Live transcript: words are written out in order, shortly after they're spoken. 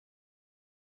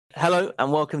Hello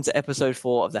and welcome to episode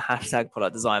 4 of the Hashtag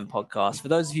Product Design podcast. For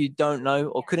those of you who don't know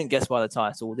or couldn't guess by the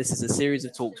title, this is a series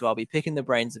of talks where I'll be picking the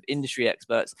brains of industry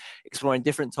experts, exploring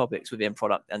different topics within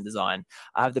product and design.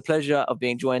 I have the pleasure of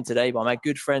being joined today by my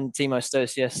good friend Timo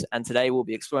Stosius, and today we'll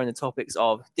be exploring the topics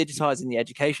of digitizing the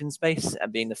education space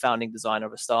and being the founding designer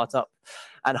of a startup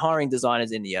and hiring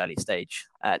designers in the early stage.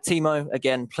 Timo,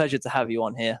 again, pleasure to have you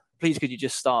on here. Please could you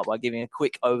just start by giving a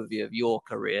quick overview of your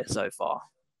career so far?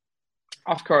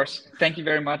 Of course. Thank you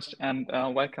very much, and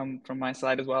welcome from my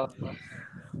side as well.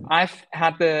 I've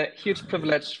had the huge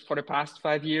privilege for the past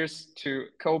 5 years to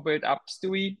co-build up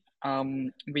Sdui.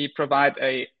 We provide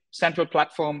a central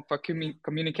platform for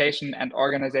communication and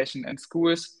organization in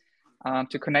schools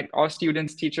to connect all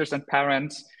students, teachers, and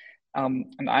parents.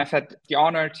 And I've had the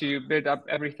honor to build up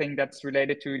everything that's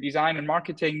related to design and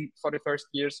marketing for the first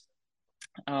years.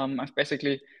 I've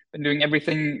basically been doing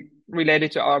everything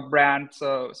related to our brand.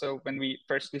 So when we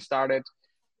firstly started,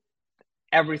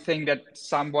 everything that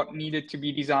somewhat needed to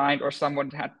be designed or someone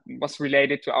was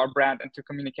related to our brand and to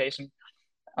communication.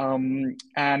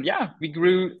 And yeah, we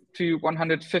grew to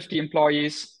 150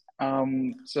 employees.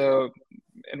 So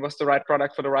it was the right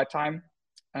product for the right time.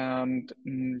 And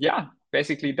yeah,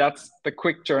 basically that's the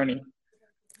quick journey.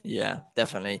 Yeah,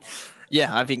 definitely.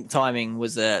 Yeah, I think timing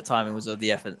was of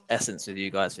the essence with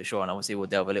you guys for sure, and obviously we'll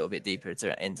delve a little bit deeper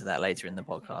into that later in the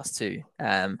podcast too.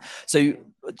 So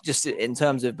just in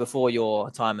terms of before your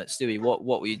time at Stewie, what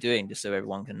were you doing, just so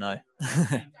everyone can know?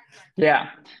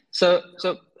 Yeah, so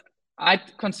I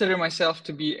consider myself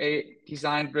to be a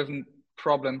design-driven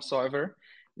problem solver,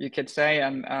 you could say,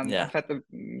 and Yeah. I've had the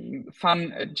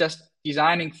fun just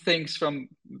designing things from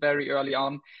very early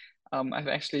on. I've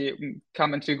actually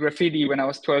come into graffiti when I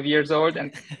was 12 years old,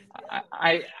 and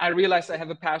I realized I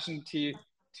have a passion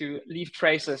to leave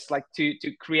traces, like to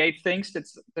create things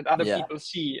that other people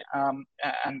see.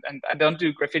 And I don't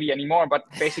do graffiti anymore, but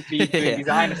basically doing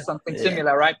design is something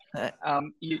similar, right?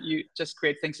 You just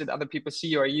create things that other people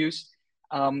see or use.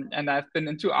 And I've been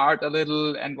into art a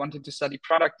little and wanted to study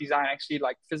product design, actually,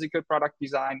 like physical product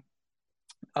design.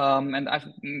 And I've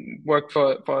worked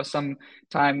for some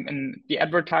time in the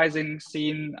advertising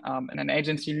scene in an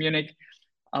agency in Munich.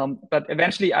 But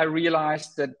eventually I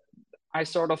realized that I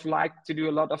sort of like to do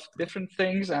a lot of different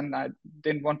things, and I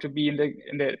didn't want to be in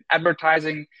the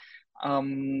advertising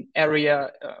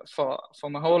area for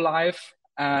my whole life.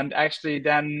 And actually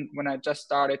then when I just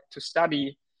started to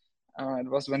study, it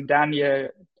was when Daniel,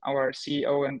 our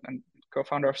CEO and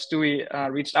co-founder of Sdui,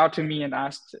 reached out to me and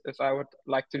asked if I would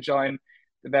like to join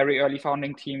the very early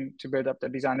founding team to build up the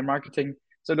design and marketing.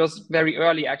 So it was very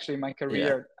early actually in my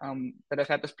career that I've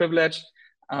had this privilege.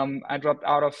 I dropped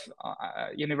out of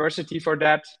university for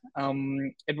that.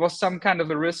 It was some kind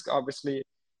of a risk, obviously,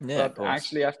 but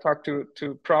actually I've talked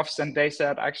to profs and they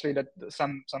said actually that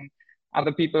some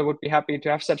other people would be happy to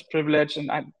have such privilege,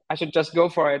 and I should just go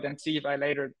for it and see if I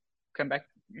later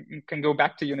can go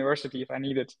back to university if I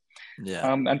need it.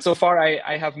 And so far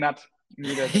I have not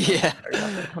needed.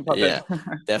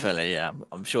 Definitely. Yeah,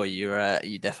 I'm sure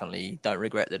you definitely don't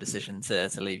regret the decision to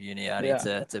leave uni early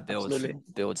to build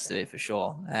Sdui for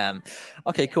sure.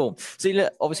 Okay, cool. So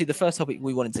obviously the first topic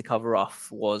we wanted to cover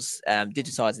off was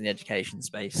digitizing the education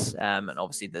space, and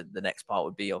obviously the next part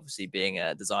would be obviously being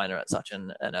a designer at such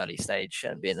an early stage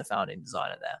and being the founding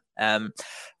designer there.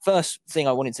 First thing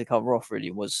I wanted to cover off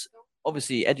really was,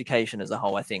 obviously education as a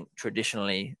whole, I think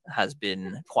traditionally has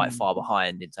been quite far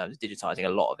behind in terms of digitizing a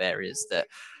lot of areas that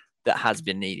has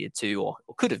been needed to or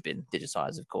could have been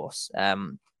digitized, of course.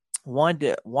 Why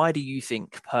do you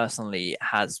think personally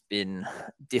has been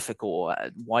difficult?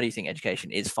 Why do you think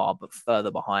education is further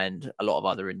behind a lot of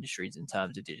other industries in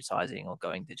terms of digitizing or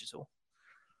going digital?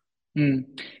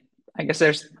 I guess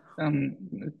there's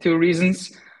two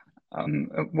reasons.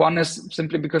 One is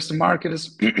simply because the market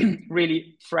is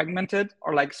really fragmented,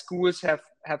 or like schools have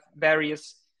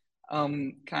various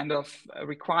kind of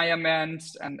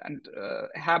requirements and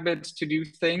habits to do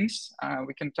things.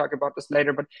 We can talk about this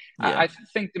later, but I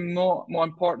think the more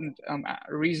important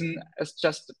reason is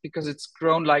just because it's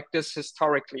grown like this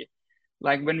historically.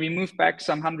 Like when we move back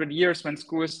some 100 years when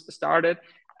schools started,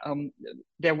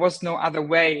 there was no other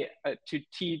way to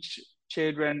teach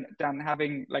children than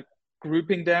having like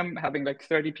grouping them, having like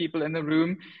 30 people in the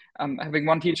room, having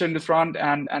one teacher in the front,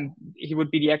 and he would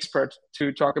be the expert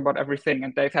to talk about everything.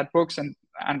 And they've had books, and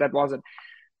that was it,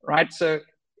 right? So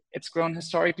it's grown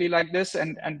historically like this,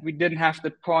 and we didn't have the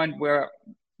point where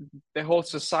the whole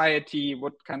society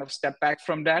would kind of step back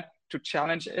from that to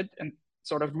challenge it and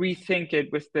sort of rethink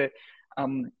it with the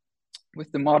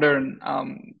modern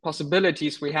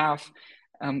possibilities we have.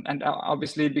 And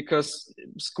obviously, because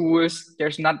schools,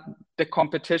 there's not the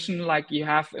competition like you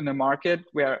have in the market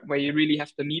where you really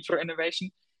have the need for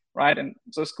innovation, right? And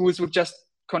so schools would just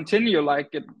continue like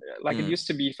it used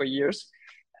to be for years.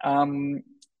 And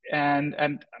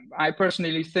I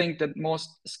personally think that most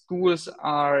schools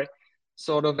are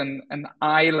sort of an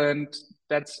island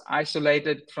that's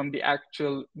isolated from the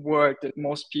actual world that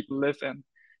most people live in.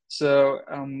 So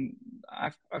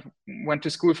I've went to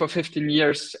school for 15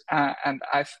 years and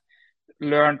I've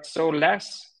learned so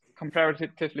less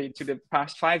comparatively to the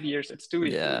past 5 years at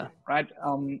Sdui. Yeah. Right.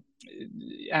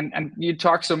 And you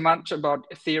talk so much about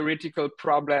theoretical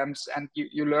problems, and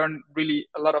you learn really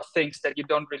a lot of things that you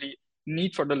don't really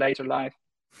need for the later life.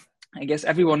 I guess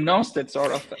everyone knows that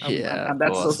sort of, and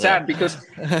that's so sad because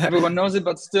everyone knows it,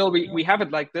 but still we have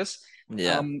it like this.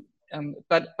 Yeah.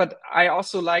 But I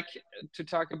also like to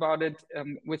talk about it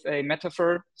with a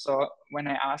metaphor. So when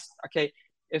I asked, okay,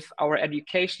 if our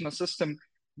educational system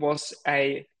was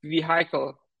a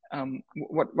vehicle,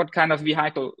 what kind of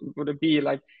vehicle would it be?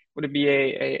 Like, would it be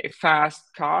a fast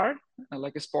car,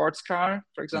 like a sports car,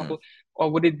 for example, or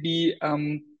would it be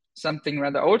something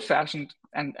rather old-fashioned?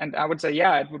 And I would say,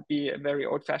 yeah, it would be a very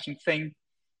old-fashioned thing.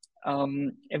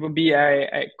 It would be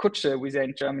a Kutsche, we say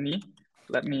in Germany.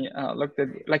 Let me look at,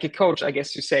 like a coach, I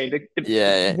guess you say,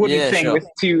 the wooden thing with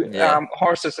two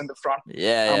horses in the front.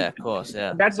 Of course,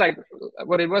 yeah. That's like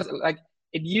what it was. Like,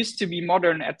 it used to be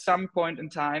modern at some point in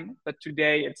time, but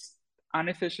today it's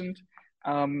inefficient.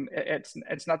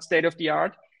 It's not state of the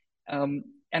art.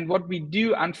 And what we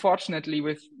do, unfortunately,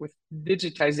 with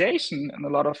digitization in a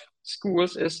lot of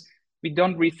schools is we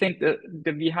don't rethink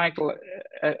the vehicle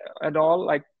at all,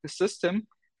 like the system.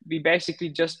 We basically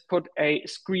just put a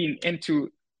screen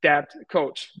into that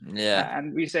coach.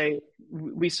 And we say,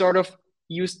 we sort of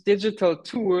use digital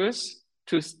tools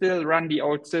to still run the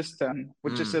old system,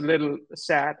 which is a little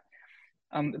sad.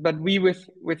 But we with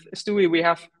Sdui, we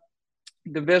have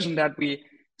the vision that we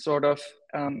sort of,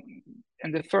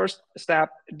 in the first step,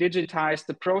 digitize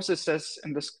the processes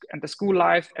and the school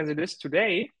life as it is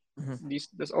today,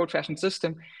 this old-fashioned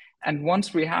system. And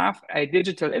once we have a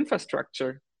digital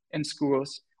infrastructure in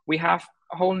schools, we have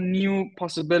whole new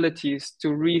possibilities to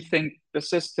rethink the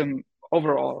system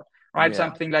overall, right?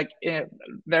 Something like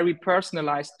very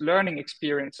personalized learning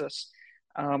experiences.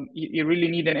 You really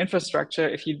need an infrastructure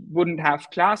if you wouldn't have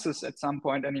classes at some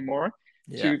point anymore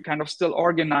to kind of still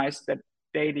organize that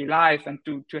daily life and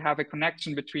to have a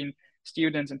connection between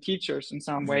students and teachers in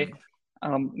some way,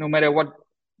 no matter what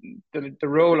the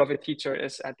role of a teacher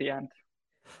is at the end.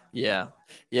 Yeah,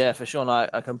 for sure. And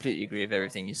I completely agree with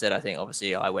everything you said. I think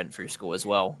obviously I went through school as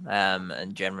well.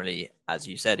 And generally, as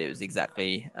you said, it was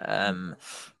exactly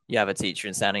you have a teacher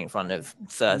and standing in front of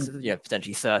 30,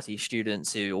 potentially 30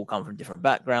 students who all come from different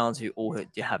backgrounds, who all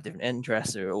have different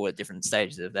interests, who are all at different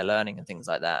stages of their learning and things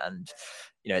like that. And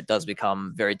it does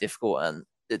become very difficult and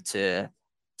to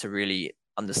really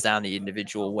understand the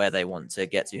individual, where they want to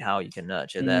get to, how you can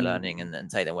nurture their learning and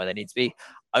take them where they need to be.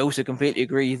 I also completely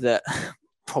agree that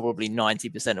probably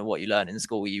 90% of what you learn in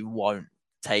school you won't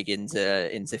take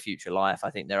into future life. I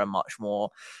think there are much more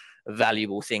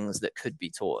valuable things that could be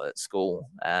taught at school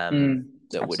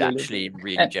that would actually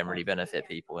really generally benefit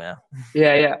people.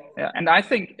 Yeah. And I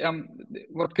think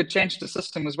what could change the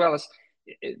system as well is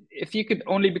if you could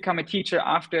only become a teacher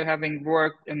after having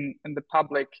worked in the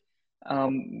public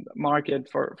market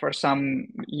for some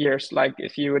years. Like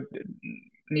if you would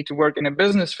need to work in a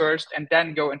business first and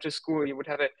then go into school, you would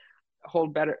have a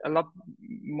lot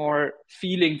more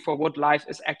feeling for what life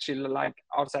is actually like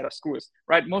outside of schools,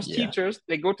 right? Most teachers,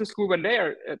 they go to school when they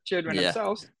are children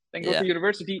themselves, then go to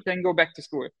university, then go back to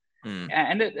school.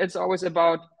 And it's always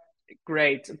about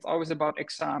grades, it's always about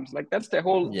exams. Like that's the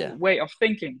whole way of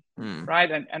thinking, right?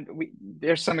 And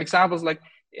there's some examples like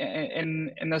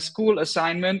in a school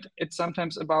assignment, it's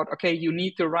sometimes about, okay, you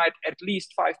need to write at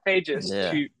least 5 pages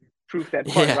to prove that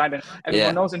point, right? And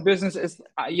everyone knows in business is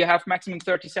you have maximum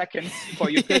 30 seconds for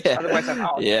your pitch, otherwise I'm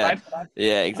out, right?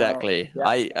 Yeah, exactly.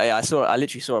 I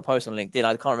literally saw a post on LinkedIn.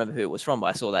 I can't remember who it was from, but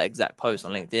I saw that exact post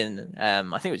on LinkedIn.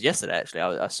 I think it was yesterday actually.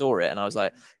 I saw it and I was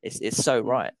like, it's so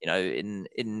right. In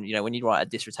when you write a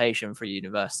dissertation for a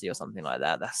university or something like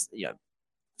that, that's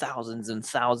thousands and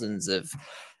thousands of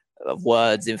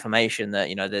words, information that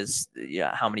there's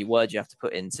how many words you have to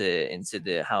put into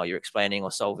the how you're explaining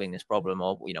or solving this problem,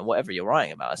 or whatever you're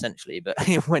writing about essentially. But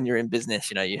when you're in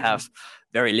business, you have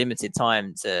very limited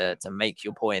time to make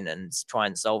your point and try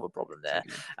and solve a problem there.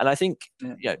 And I think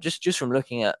just from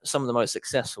looking at some of the most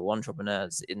successful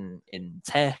entrepreneurs in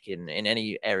tech, in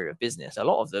any area of business, a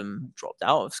lot of them dropped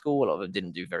out of school, a lot of them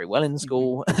didn't do very well in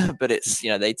school, but it's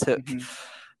they took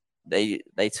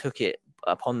they took it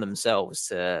upon themselves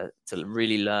to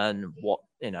really learn what,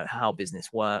 how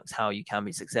business works, how you can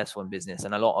be successful in business.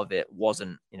 And a lot of it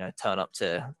wasn't, turn up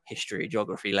to history,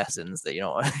 geography lessons that you're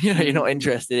not you're not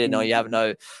interested in, or you have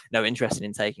no interest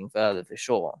in taking further, for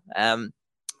sure.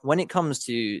 When it comes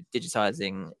to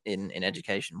digitizing in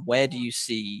education, where do you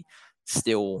see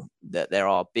still that there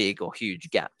are big or huge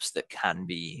gaps that can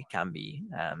be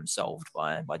solved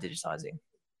by digitizing?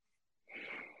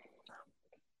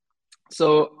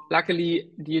 So luckily,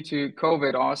 due to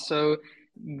COVID also,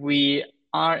 we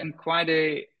are in quite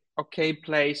a okay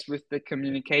place with the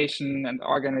communication and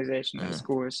organization in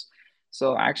schools.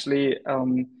 So actually,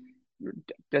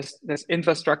 this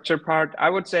infrastructure part, I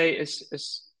would say,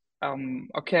 is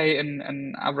okay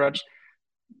in average,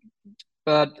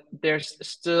 but there's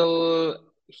still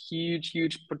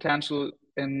huge potential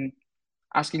in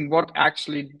asking what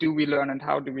actually do we learn and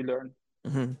how do we learn.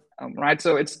 Right?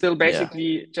 So it's still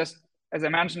basically just, as I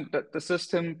mentioned, the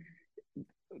system,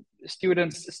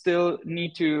 students still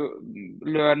need to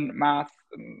learn math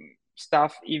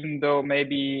stuff, even though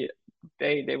maybe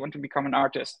they want to become an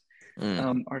artist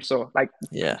or so, like,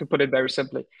 to put it very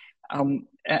simply.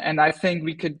 And I think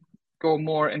we could go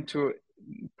more into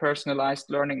personalized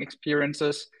learning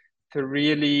experiences to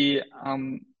really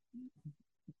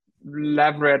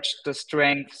leverage the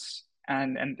strengths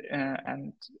and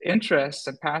interests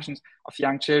and passions of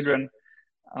young children.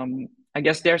 I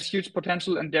guess there's huge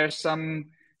potential, and there's some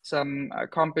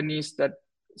companies that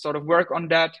sort of work on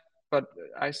that, but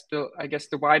I guess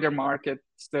the wider market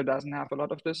still doesn't have a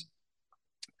lot of this.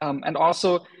 And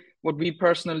also, what we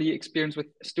personally experience with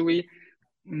Sdui,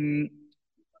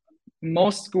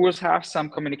 most schools have some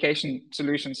communication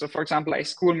solutions. So, for example, a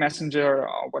school messenger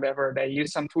or whatever, they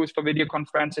use some tools for video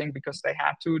conferencing because they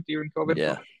had to during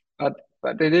COVID.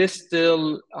 But it is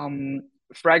still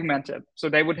fragmented. So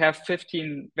they would have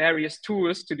 15 various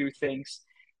tools to do things.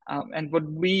 And what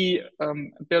we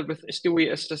built with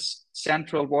Sdui is this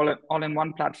central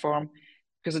all-in-one platform,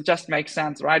 because it just makes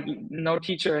sense, right? No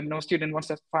teacher and no student wants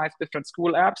to have 5 different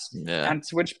school apps and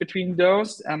switch between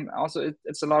those. Also,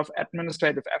 it's a lot of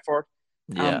administrative effort.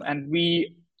 And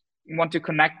we want to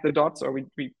connect the dots, or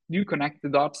we do connect the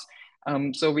dots.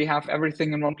 So we have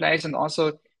everything in one place. And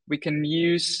also, we can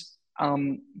use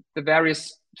the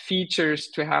various features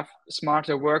to have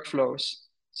smarter workflows.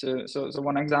 So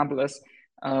one example is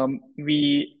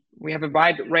we have a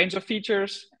wide range of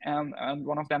features, and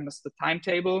one of them is the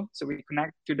timetable. So we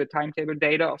connect to the timetable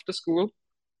data of the school,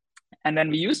 and then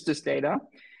we use this data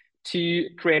to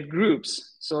create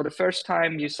groups. So the first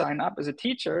time you sign up as a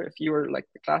teacher, if you were like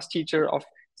the class teacher of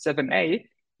 7A,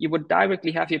 you would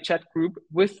directly have your chat group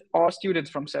with all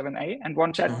students from 7A and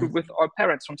one chat group with all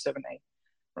parents from 7A,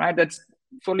 right? That's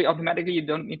fully automatically. You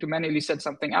don't need to manually set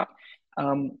something up.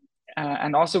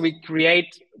 And also we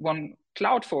create one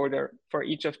cloud folder for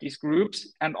each of these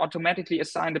groups and automatically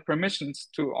assign the permissions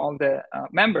to all the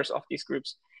members of these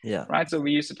groups. Right. So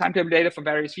we use the timetable data for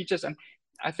various features. And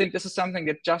I think this is something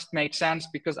that just makes sense,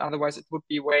 because otherwise it would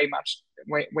be way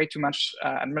too much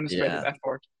administrative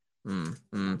effort.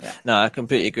 No, I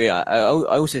completely agree. I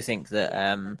also think that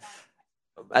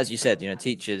as you said,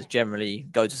 teachers generally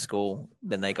go to school,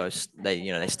 then they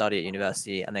study at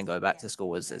university and then go back to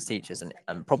school as teachers,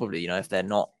 and probably, if they're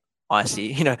not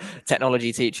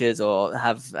technology teachers or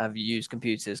have used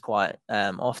computers quite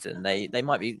often, they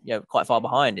might be quite far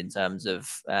behind in terms of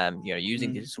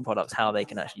using digital products, how they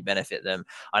can actually benefit them.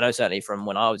 I know certainly from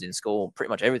when I was in school, pretty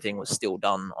much everything was still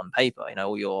done on paper.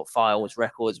 All your files,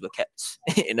 records were kept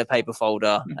in a paper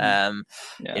folder.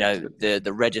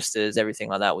 The registers, everything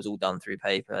like that was all done through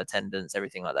paper. Attendance,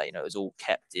 everything like that, it was all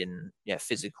kept in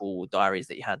physical diaries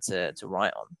that you had to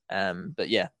write on. But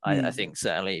I think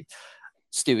certainly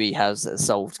Sdui has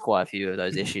solved quite a few of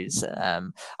those issues.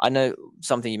 I know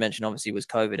something you mentioned obviously was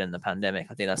COVID and the pandemic.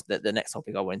 I think that's the next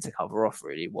topic I wanted to cover off,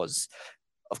 really, was,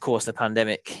 of course, the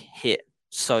pandemic hit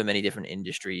so many different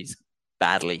industries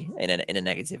badly in a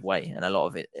negative way, and a lot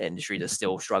of industries are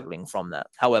still struggling from that.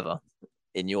 However,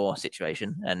 in your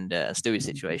situation and Stui's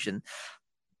situation,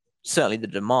 certainly the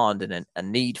demand and a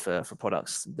need for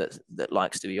products that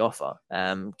like Sdui offer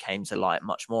came to light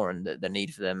much more, and the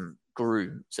need for them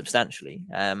grew substantially.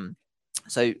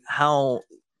 So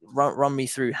run me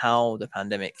through how the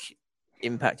pandemic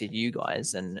impacted you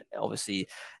guys, and obviously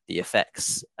the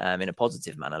effects in a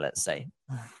positive manner, let's say.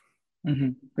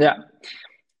 Yeah.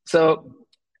 So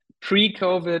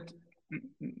pre-COVID,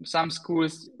 some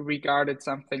schools regarded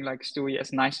something like Sdui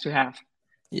as nice to have.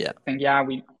 I think,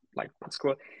 we like that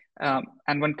school.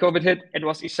 And when COVID hit, it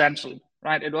was essential,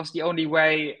 right? It was the only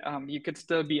way you could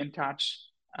still be in touch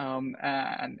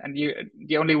And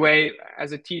the only way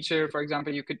as a teacher, for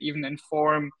example, you could even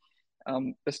inform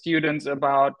the students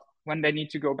about when they need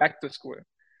to go back to school,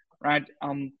 right?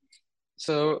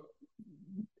 So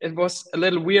it was a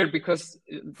little weird because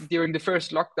during the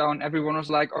first lockdown, everyone was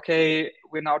like, okay,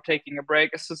 we're now taking a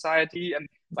break as society. And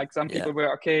like some people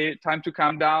were, okay, time to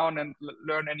calm down and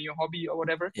learn a new hobby or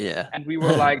whatever. Yeah. And we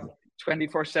were like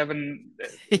 24/7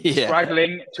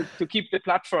 struggling to keep the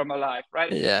platform alive,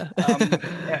 right? Yeah.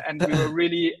 And we were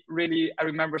really, really, I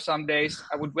remember some days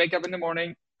I would wake up in the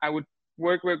morning, I would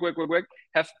work,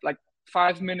 have like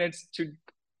 5 minutes to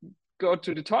go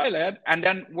to the toilet and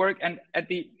then work, and at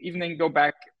the evening go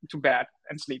back to bed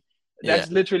and sleep. That's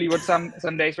literally what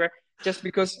some days were, just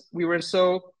because we were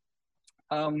so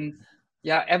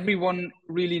everyone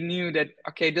really knew that,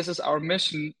 okay, this is our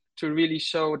mission to really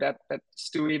show that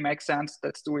Sdui makes sense,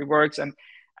 that Sdui works, and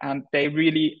they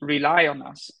really rely on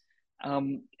us.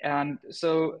 And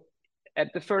so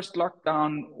at the first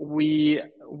lockdown, we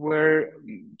were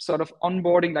sort of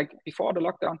onboarding, like before the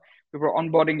lockdown, we were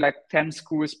onboarding like 10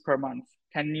 schools per month,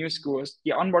 10 new schools.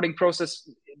 The onboarding process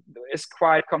is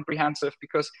quite comprehensive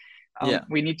because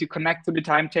we need to connect to the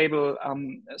timetable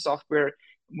software.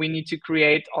 We need to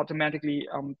create automatically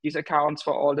these accounts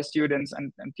for all the students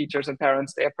and teachers and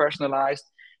parents. They are personalized.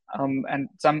 And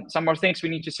some more things we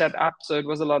need to set up. So it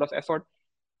was a lot of effort.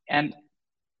 And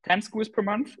 10 schools per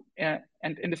month.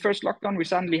 And in the first lockdown, we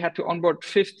suddenly had to onboard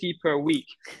 50 per week.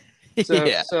 So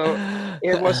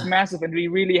it was massive, and we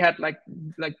really had like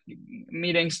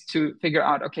meetings to figure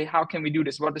out, okay, how can we do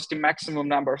this? What is the maximum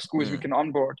number of schools we can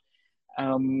onboard?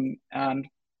 And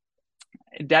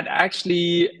that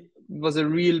actually was a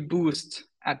real boost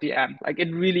at the end. Like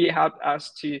it really helped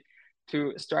us to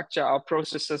structure our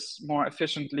processes more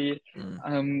efficiently,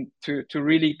 to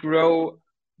really grow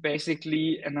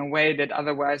basically in a way that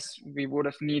otherwise we would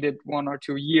have needed 1 or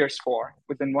 2 years for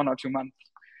within 1 or 2 months.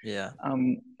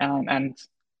 And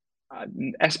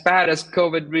as bad as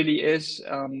COVID really is,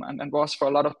 and was for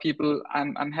a lot of people,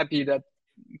 I'm happy that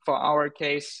for our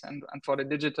case and for the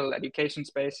digital education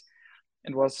space,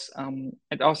 it was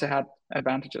it also had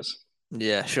advantages.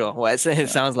 Yeah, sure. Well, it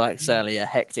sounds like certainly a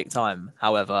hectic time.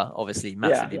 However, obviously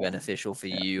massively beneficial for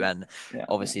you and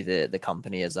obviously the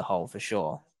company as a whole, for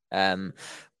sure.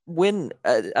 When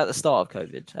at the start of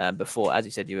COVID, before, as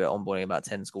you said, you were onboarding about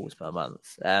 10 schools per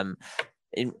month.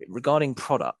 Regarding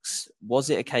products, was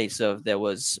it a case of there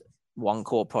was one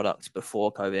core product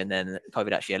before COVID and then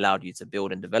COVID actually allowed you to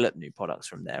build and develop new products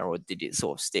from there, or did it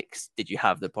sort of stick? Did you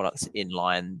have the products in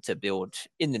line to build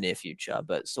in the near future,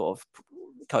 but sort of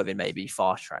COVID maybe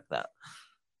fast track that?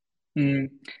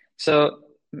 So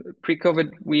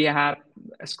pre-COVID, we had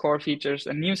as core features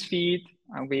a news feed,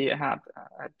 we had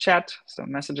a chat, so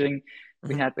messaging,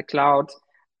 we had the cloud,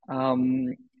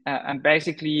 and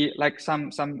basically like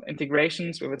some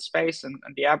integrations with Space and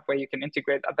the app where you can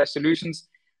integrate other solutions,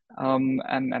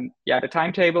 and the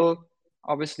timetable,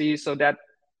 obviously. So that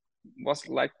was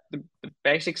like the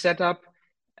basic setup.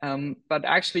 But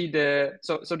actually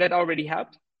so that already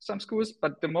helped some schools,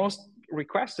 but the most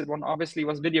requested one obviously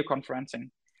was video conferencing.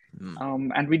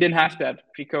 And we didn't have that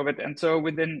pre-COVID. And so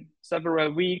within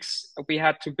several weeks, we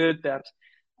had to build that.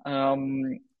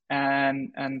 And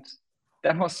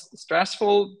that was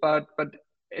stressful, but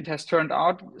it has turned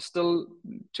out still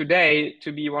today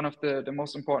to be one of the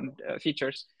most important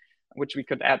features which we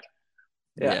could add.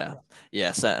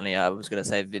 Yeah, certainly. I was going to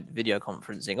say video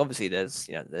conferencing. Obviously,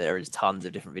 there is tons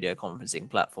of different video conferencing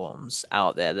platforms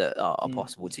out there that are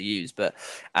possible to use. But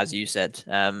as you said,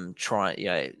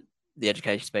 the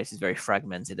education space is very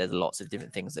fragmented. There's lots of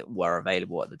different things that were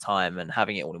available at the time, and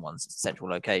having it all in one central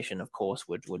location, of course,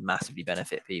 would massively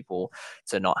benefit people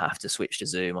to not have to switch to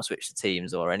Zoom or switch to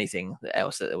Teams or anything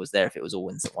else that was there if it was all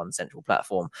in one central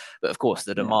platform. But of course,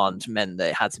 the demand meant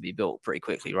that it had to be built pretty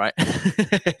quickly, right?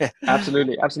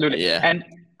 Absolutely. Yeah. And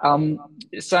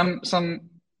some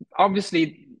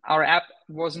obviously our app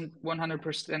wasn't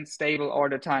 100% stable all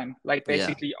the time. Like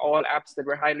basically all apps that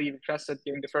were highly requested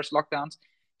during the first lockdowns,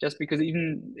 just because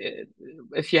even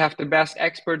if you have the best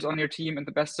experts on your team and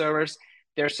the best servers,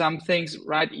 there are some things,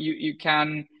 right, you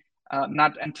can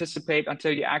not anticipate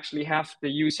until you actually have the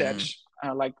usage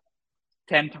like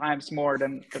 10 times more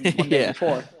than one day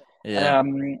before.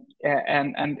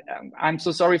 And I'm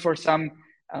so sorry for some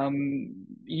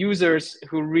users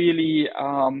who really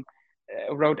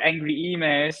wrote angry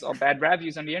emails or bad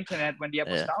reviews on the internet when the app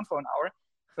was down for an hour.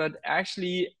 But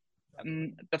actually,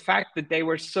 the fact that they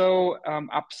were so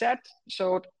upset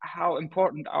showed how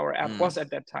important our app was at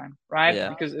that time, right?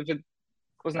 Because if it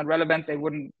was not relevant, they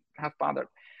wouldn't have bothered.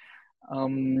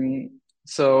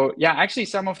 So yeah, actually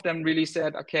some of them really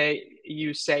said, okay,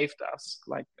 you saved us,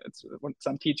 like it's what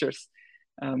some teachers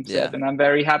said. And I'm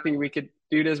very happy we could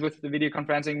do this with the video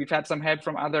conferencing. We've had some help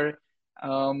from other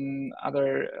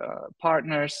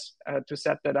partners to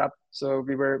set that up. So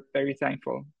we were very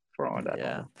thankful for all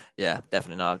that. Yeah,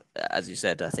 definitely. No, as you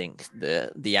said, I think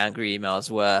the angry emails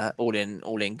were all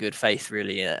in good faith,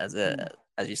 really.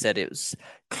 As you said, it was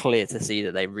clear to see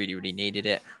that they really, really needed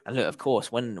it. And look, of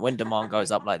course, when demand goes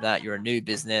up like that, you're a new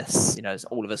business.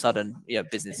 All of a sudden,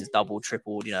 business is doubled,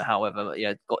 tripled. However,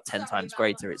 got 10 times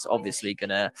greater. It's obviously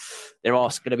there are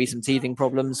going to be some teething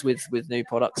problems with new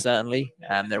products. Certainly,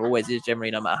 there always is.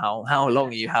 Generally, no matter how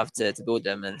long you have to build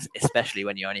them, and especially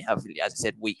when you only have, as I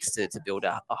said, weeks to build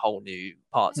a whole new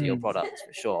part to your product,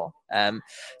 for sure.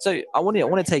 So I want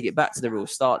to take it back to the real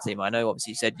start, Timo. I know,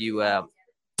 obviously, you said you were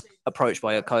approached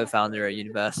by a co-founder at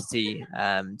university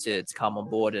to come on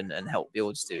board and help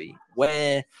build Sdui.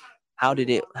 How did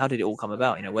it all come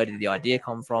about? Where did the idea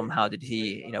come from? How did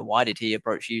he, why did he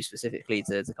approach you specifically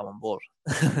to come on board?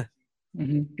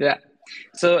 Yeah.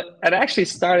 So it actually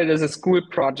started as a school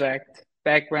project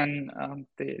back when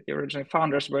the original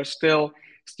founders were still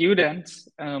students.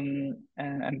 And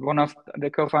one of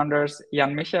the co-founders,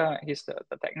 Jan Micha, he's the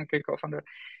technical co-founder,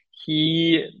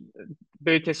 he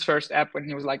built his first app when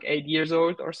he was like 8 years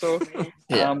old or so.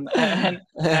 And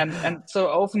so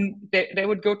often they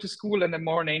would go to school in the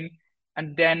morning,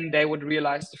 and then they would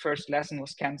realize the first lesson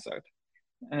was canceled.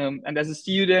 And as a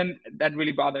student, that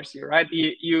really bothers you, right?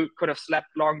 You could have slept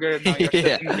longer. Now you're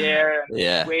sitting there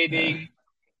and waiting.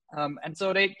 And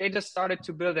so they just started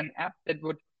to build an app that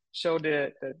would show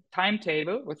the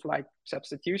timetable with like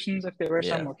substitutions, if there were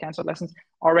some, or canceled lessons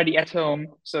already at home.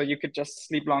 So you could just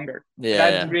sleep longer.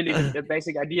 That's really the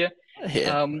basic idea.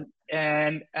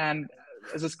 And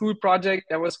as a school project,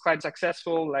 that was quite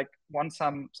successful, like won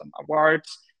some awards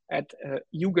at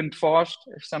Jugendforscht,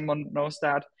 if someone knows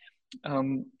that.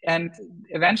 And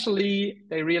eventually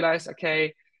they realized,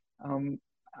 okay,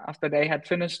 after they had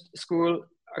finished school,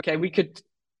 okay, we could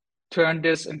turn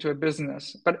this into a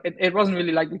business. But it wasn't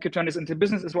really like we could turn this into a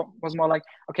business. It was more like,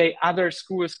 okay, other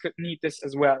schools could need this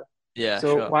as well.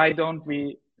 So why don't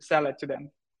we sell it to them?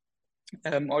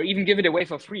 Or even give it away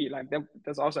for free? Like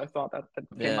there's also a thought that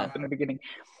came up in the beginning.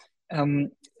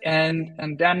 And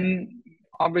then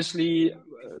obviously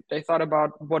they thought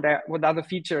about what other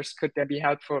features could there be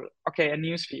helpful. Okay, a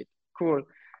newsfeed, cool.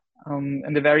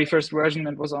 In the very first version,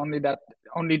 it was only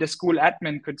the school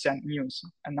admin could send news,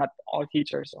 and not all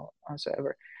teachers or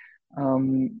whatsoever.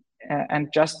 And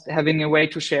just having a way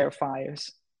to share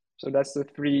files. So that's the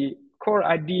 3 core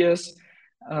ideas.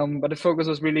 But the focus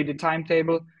was really the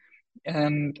timetable.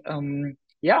 And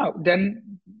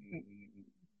then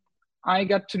I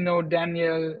got to know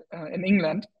Daniel in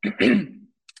England,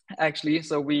 actually.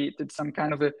 So we did some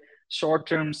kind of a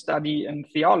short-term study in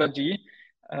theology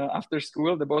after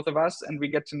school, the both of us, and we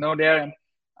get to know there.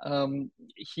 And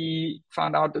he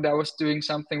found out that I was doing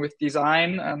something with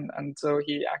design, and so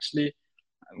he actually,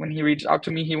 when he reached out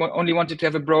to me, he only wanted to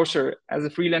have a brochure. As a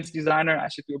freelance designer, I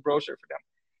should do a brochure for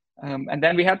them. And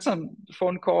then we had some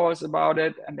phone calls about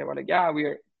it, and they were like, "Yeah,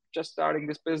 we're just starting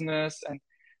this business, and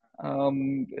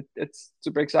it's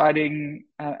super exciting."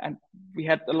 And we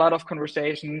had a lot of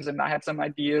conversations, and I had some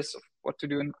ideas of what to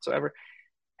do and whatsoever.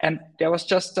 And there was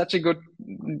just such a good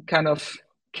kind of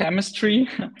chemistry.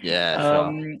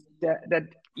 That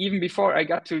even before I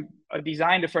got to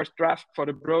design the first draft for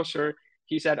the brochure,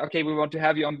 he said, "Okay, we want to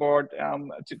have you on board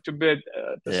to build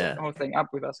this whole thing up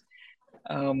with us."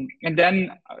 And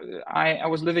then I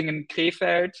was living in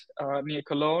Krefeld, near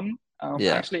Cologne,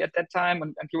 actually at that time,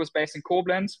 and he was based in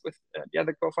Koblenz with the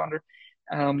other co-founder.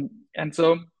 And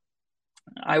so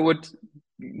I would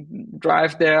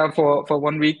drive there for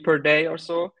 1 week per day or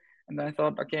so. And I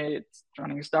thought, okay, it's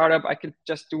running a startup. I could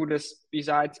just do this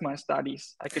besides my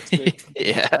studies. I could switch.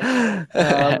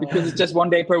 Because it's just 1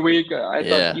 day per week. I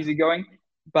thought easy going,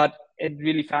 but it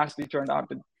really fastly turned out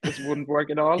that this wouldn't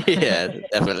work at all.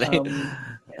 Definitely.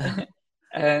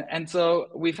 And so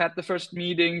we've had the first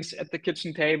meetings at the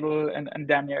kitchen table and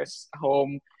Daniel's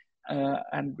home.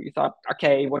 And we thought,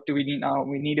 okay, what do we need now?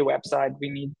 We need a website. We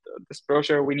need this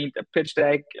brochure. We need a pitch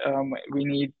deck. We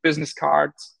need business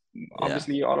cards.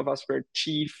 Obviously, all of us were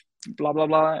chief, blah, blah,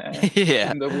 blah.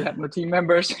 Even though we had no team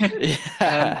members.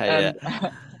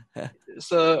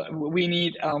 So we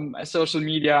need a social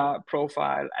media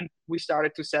profile. And we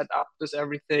started to set up this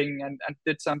everything and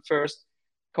did some first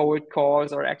cold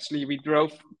calls, or actually we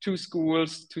drove to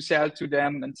schools to sell to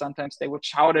them. And sometimes they would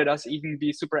shout at us, even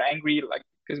be super angry, like,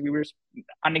 because we were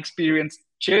unexperienced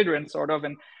children, sort of.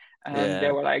 And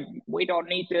they were like, "We don't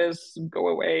need this, go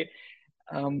away."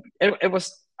 It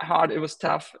was hard, it was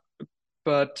tough,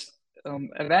 but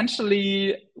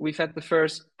eventually we've had the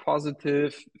first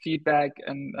positive feedback,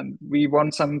 and we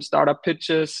won some startup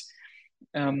pitches.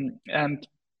 And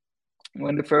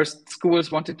when the first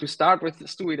schools wanted to start with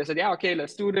Sdui, they said, yeah, okay,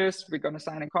 let's do this. We're going to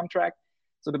sign a contract.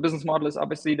 So the business model is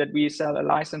obviously that we sell a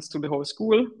license to the whole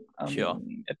school. Sure.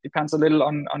 It depends a little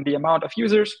on the amount of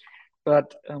users,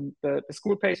 but the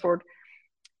school pays for it.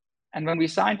 And when we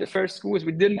signed the first schools,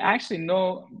 we didn't actually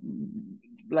know,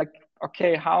 like,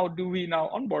 okay, how do we now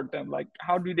onboard them? Like,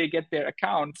 how do they get their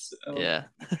accounts? Yeah.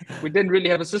 We didn't really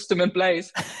have a system in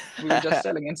place. We were just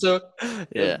selling. And so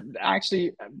yeah.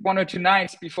 Actually 1 or 2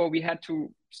 nights before we had to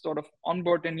sort of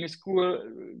onboard a new school,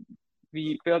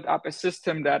 we built up a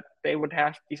system that they would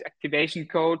have these activation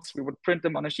codes. We would print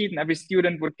them on a sheet, and every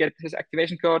student would get his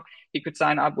activation code. He could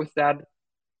sign up with that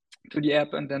to the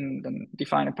app and then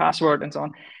define a password and so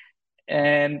on.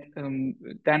 And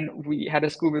then we had a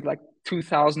school with like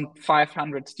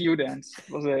 2,500 students.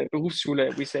 It was a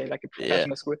Berufsschule, we say, like a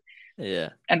professional school. Yeah.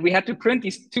 And we had to print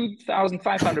these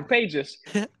 2,500 pages.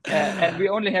 And we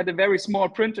only had a very small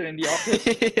printer in the office.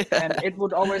 And it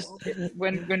would always,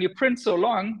 when you print so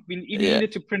long, we even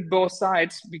needed to print both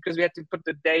sides because we had to put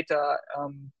the data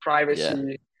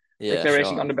privacy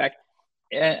declaration on the back.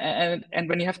 And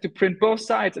when you have to print both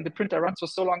sides and the printer runs for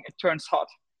so long, it turns hot.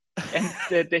 And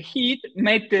the heat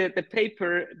made the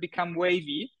paper become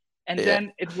wavy, and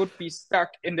then it would be stuck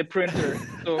in the printer.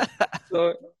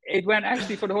 So it went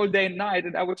actually for the whole day and night,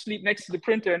 and I would sleep next to the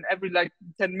printer, and every like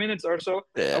 10 minutes or so,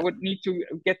 I would need to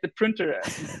get the printer,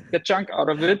 the chunk out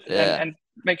of it, and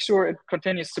make sure it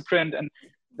continues to print. And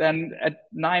then at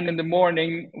 9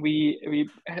 a.m, we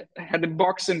had a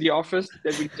box in the office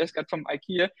that we just got from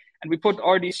IKEA, and we put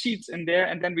all these sheets in there,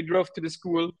 and then we drove to the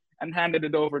school and handed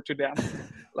it over to them.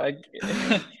 Like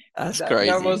that's crazy.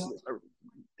 That was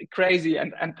crazy.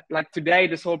 And like today,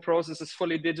 this whole process is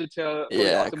fully digital, fully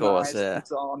optimized, of course, and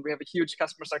so on. We have a huge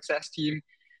customer success team.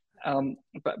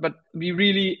 But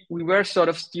we were sort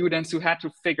of students who had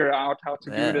to figure out how to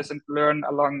do this and learn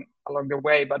along the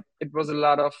way. But it was a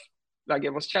lot of, like, it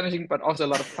was challenging, but also a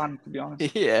lot of fun, to be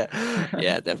honest. Yeah,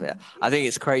 definitely. I think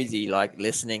it's crazy, like,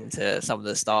 listening to some of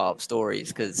the startup stories,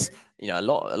 because a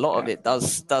lot of it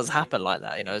does happen like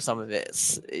that. Some of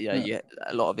it's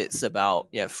a lot of it's about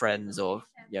friends or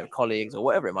colleagues or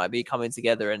whatever it might be coming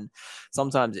together, and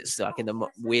sometimes it's like in the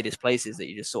weirdest places that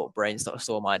you just sort of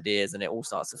brainstorm ideas and it all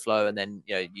starts to flow, and then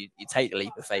you take the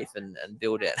leap of faith and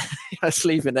build it.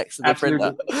 Sleeping next to the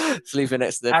printer.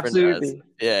 Absolutely.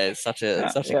 It's such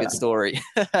a good story.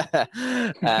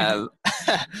 But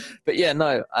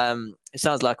it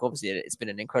sounds like obviously it's been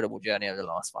an incredible journey over the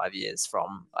last 5 years,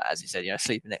 from, as you said,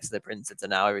 sleeping next to the printer to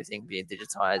now everything being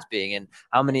digitized, being in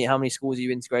how many schools are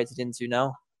you integrated into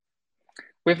now?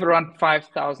 We have around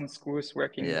 5,000 schools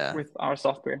working with our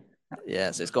software.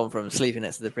 Yeah, so it's gone from sleeping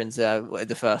next to the printer with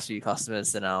the first few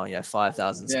customers to now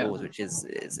 5,000 schools, which is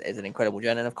an incredible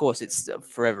journey. And of course, it's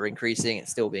forever increasing.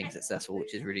 It's still being successful,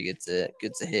 which is really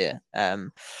good to hear.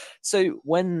 So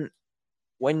when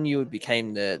you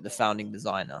became the founding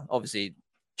designer, obviously,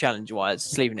 challenge-wise,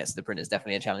 sleeping next to the printer is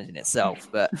definitely a challenge in itself.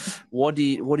 But what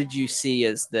did you see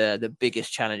as the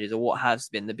biggest challenges, or what has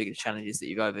been the biggest challenges that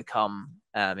you've overcome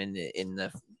in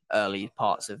the early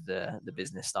parts of the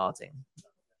business starting?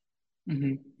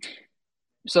 Mm-hmm.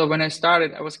 So when I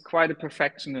started, I was quite a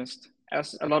perfectionist,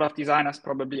 as a lot of designers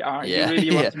probably are. You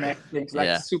really want to make things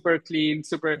like super clean,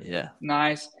 super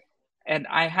nice, and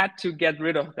I had to get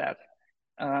rid of that.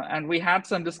 And we had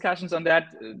some discussions on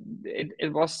that.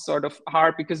 It was sort of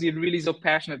hard because you're really so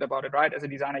passionate about it, right? As a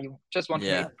designer, you just want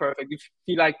to make it perfect. You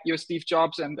feel like you're Steve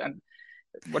Jobs and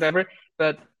whatever.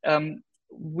 But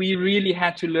we really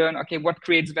had to learn, okay, what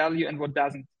creates value and what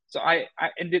doesn't. So I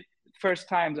in the first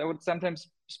times, I would sometimes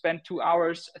spend 2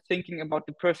 hours thinking about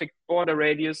the perfect border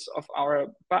radius of our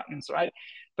buttons, right?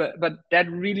 But that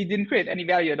really didn't create any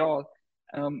value at all.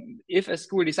 If a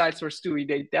school decides for Sdui,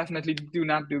 they definitely do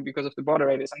not do because of the border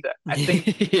radius. And I think,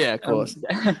 of course,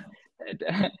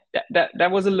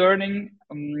 that was a learning.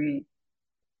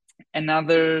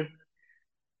 Another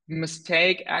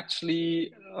mistake,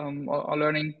 actually, or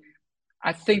learning.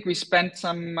 I think we spent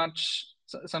a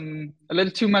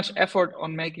little too much effort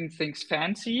on making things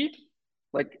fancy.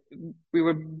 Like, we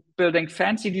were building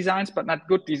fancy designs, but not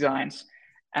good designs.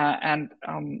 And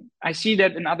I see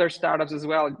that in other startups as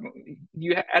well.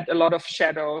 You add a lot of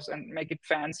shadows and make it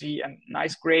fancy and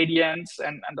nice gradients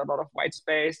and a lot of white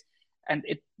space. And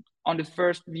it, on the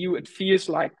first view, it feels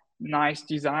like nice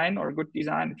design or good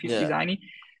design. It feels designy.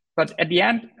 But at the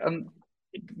end,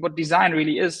 what design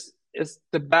really is is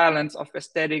the balance of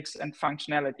aesthetics and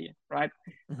functionality, right?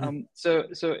 Mm-hmm. So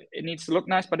it needs to look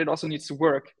nice, but it also needs to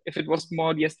work. If it was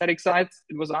more the aesthetic side,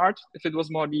 it was art. If it was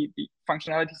more the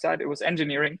functionality side, it was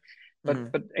engineering. But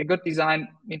Mm-hmm. a good design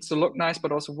needs to look nice,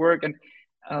 but also work. And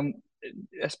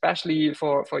especially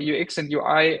for UX and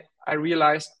UI, I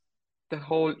realized the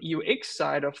whole UX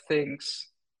side of things,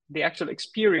 the actual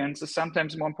experience, is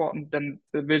sometimes more important than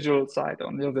the visual side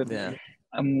on the other. Yeah.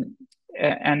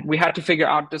 And we had to figure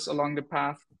out this along the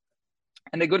path.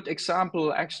 And a good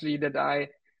example, actually, that I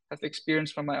have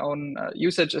experienced from my own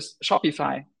usage is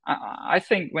Shopify. I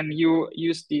think when you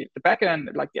use the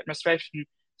backend, like the administration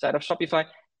side of Shopify,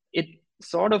 it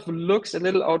sort of looks a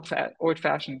little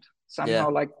old-fashioned, Yeah.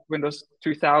 somehow like Windows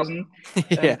 2000,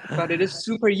 Yeah. but it is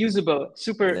super usable,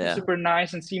 Yeah. super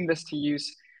nice and seamless to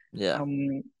use. Yeah.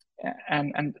 Um,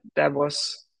 and that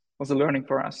was a learning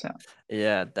for us. Yeah.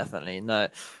 Yeah, definitely. No,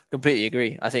 completely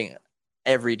agree. I think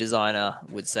every designer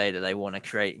would say that they want to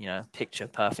create, picture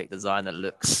perfect design that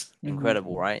looks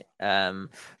incredible, right?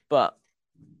 But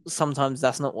sometimes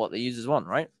that's not what the users want,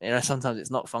 right? Sometimes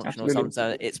it's not functional. Absolutely.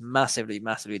 Sometimes it's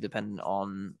massively dependent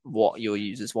on what your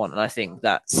users want. And I think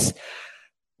that's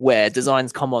where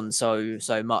designs come on so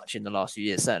much in the last few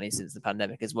years, certainly since the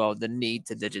pandemic as well. The need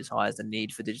to digitize, the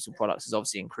need for digital products has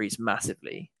obviously increased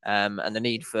massively, and the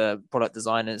need for product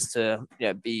designers to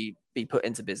be put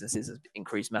into businesses has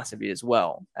increased massively as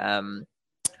well.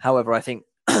 However, I think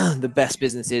the best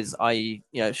businesses, i.e.,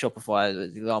 Shopify as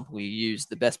an example we use,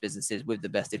 the best businesses with the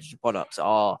best digital products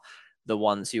are the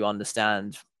ones who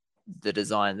understand the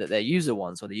design that their user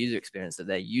wants, or the user experience that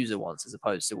their user wants, as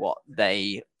opposed to what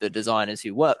the designers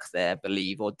who work there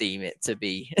believe or deem it to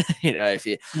be.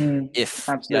 If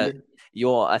Absolutely.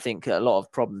 I think a lot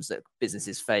of problems that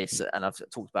businesses face, and I've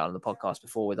talked about on the podcast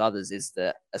before with others, is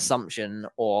that assumption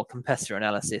or competitor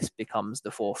analysis becomes the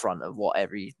forefront of what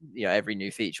every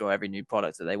new feature or every new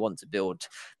product that they want to build.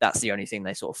 That's the only thing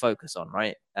they sort of focus on,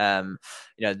 right?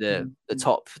 The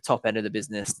top end of the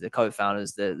business, the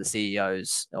co-founders, the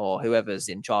CEOs, or whoever's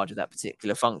in charge of that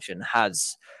particular function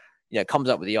has comes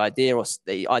up with the idea, or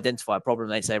they identify a problem.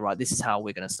 They say, right, this is how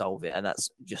we're going to solve it, and that's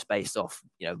just based off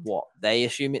what they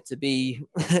assume it to be.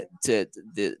 They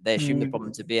assume the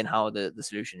problem to be, and how the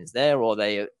solution is there, or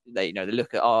they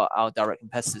look at our direct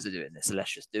competitors are doing this, so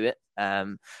let's just do it,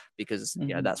 because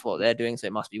that's what they're doing, so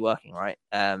it must be working, right?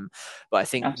 But I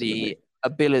think Absolutely. the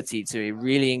ability to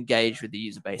really engage with the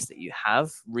user base that you have,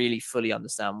 really fully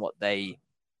understand what they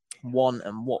want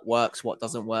and what works, what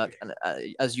doesn't work. And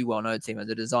as you well know, Timo,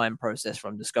 the design process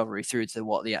from discovery through to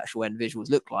what the actual end visuals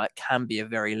look like can be a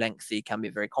very lengthy, can be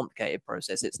a very complicated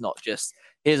process. It's not just,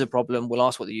 here's a problem, we'll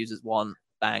ask what the users want,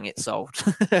 bang, it's solved.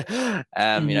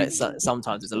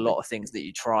 Sometimes there's a lot of things that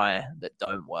you try that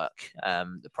don't work.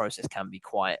 The process can be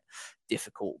quite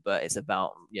difficult, but it's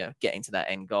about getting to that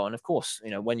end goal. And of course,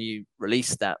 when you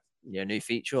release that new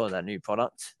feature or that new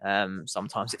product,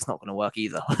 sometimes it's not going to work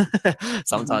either.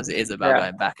 Sometimes it is about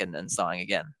going back and starting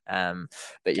again.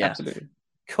 But yeah, absolutely.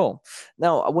 Cool.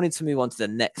 Now I wanted to move on to the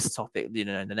next topic, the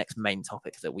next main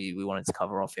topic that we wanted to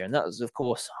cover off here, and that was, of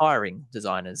course, hiring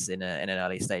designers in an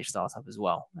early stage startup as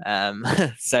well.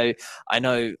 So I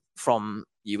know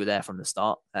you were there from the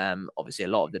start. Obviously, a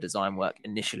lot of the design work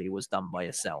initially was done by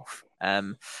yourself.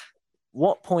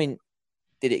 What point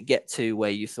did it get to where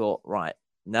you thought, right,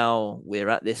 now we're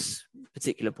at this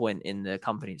particular point in the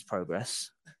company's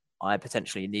progress, I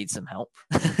potentially need some help?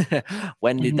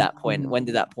 When did that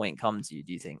point come to you,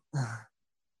 do you think?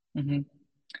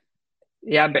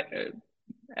 Yeah, but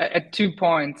at 2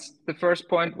 points. The first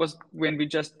point was when we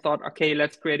just thought, okay,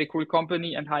 let's create a cool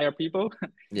company and hire people.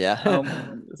 Yeah.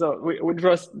 So which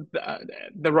was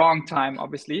the wrong time,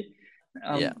 obviously.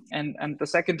 Yeah. And the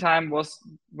second time was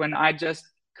when I just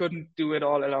couldn't do it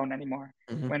all alone anymore.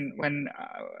 When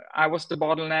I was the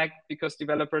bottleneck because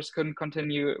developers couldn't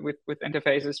continue with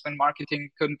interfaces, when marketing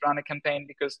couldn't run a campaign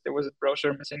because there was a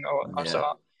brochure missing or so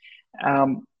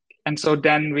on. And so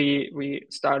then we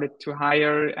started to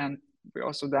hire, and we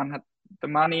also then had the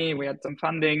money, we had some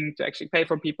funding to actually pay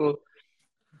for people.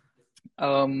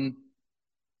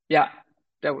 Yeah,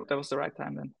 that was the right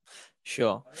time then.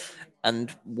 Sure. And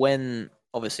when,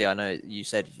 obviously, I know you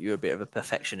said you're a bit of a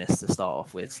perfectionist to start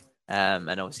off with, and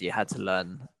obviously you had to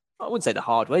learn, I wouldn't say the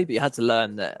hard way, but you had to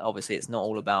learn that obviously it's not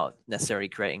all about necessarily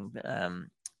creating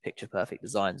picture perfect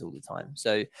designs all the time.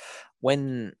 So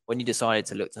when you decided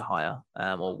to look to hire,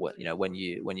 or what, when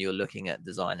you're looking at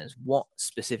designers, what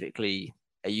specifically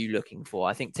are you looking for?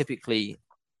 I think typically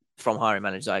from hiring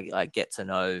managers, I get to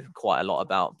know quite a lot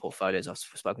about portfolios. I've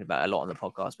spoken about a lot on the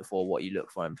podcast before, what you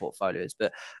look for in portfolios.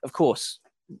 But of course,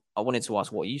 I wanted to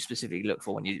ask what you specifically look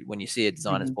for when you see a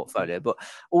designer's portfolio, but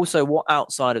also what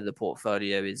outside of the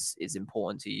portfolio is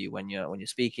important to you when you're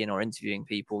speaking or interviewing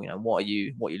people. What are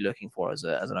you looking for as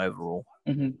an overall?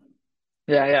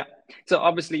 Yeah. So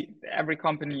obviously every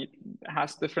company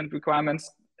has different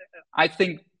requirements. I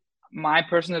think my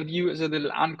personal view is a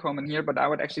little uncommon here, but I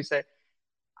would actually say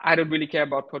I don't really care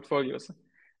about portfolios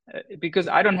because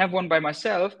I don't have one by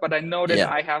myself, but I know that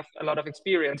I have a lot of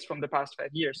experience from the past 5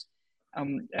 years.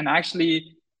 And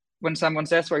actually, when someone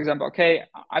says, for example, okay,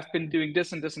 I've been doing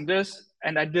this and this and this,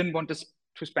 and I didn't want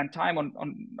to spend time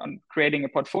on creating a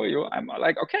portfolio, I'm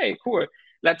like, okay, cool.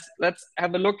 Let's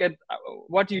have a look at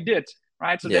what you did,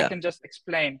 right? So they can just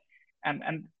explain.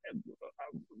 And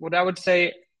what I would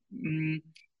say,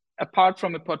 apart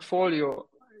from a portfolio,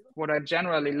 what I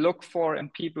generally look for in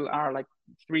people are like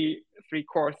three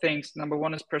core things. Number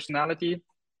one is personality.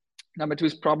 Number two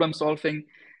is problem solving.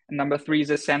 And number three is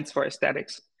a sense for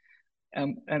aesthetics.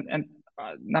 And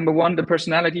number one, the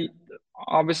personality.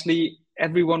 Obviously,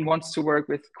 everyone wants to work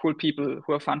with cool people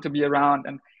who are fun to be around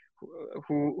and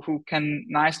who can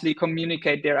nicely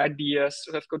communicate their ideas,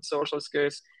 who have good social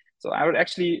skills. So I would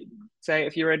actually say,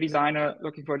 if you're a designer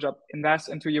looking for a job, invest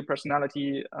into your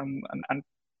personality and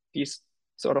these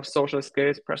sort of social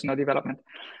skills, personal development.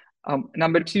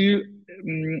 Number two,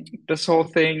 this whole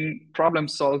thing, problem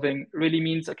solving, really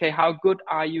means, okay, how good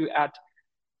are you at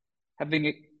having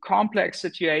a complex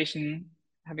situation,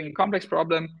 having a complex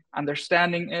problem,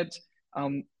 understanding it,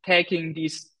 taking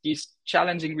these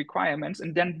challenging requirements,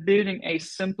 and then building a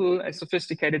simple, a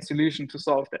sophisticated solution to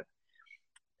solve that.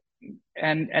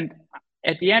 And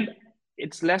at the end,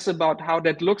 it's less about how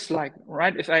that looks like,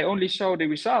 right? If I only show the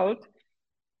result,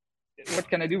 what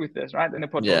can I do with this, right? In a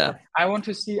portfolio. I want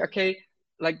to see, okay,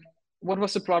 like, what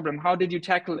was the problem? How did you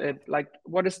tackle it? Like,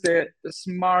 what is the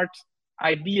smart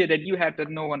idea that you had that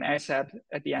no one else had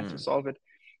at the end to solve it?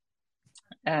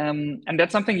 And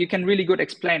that's something you can really good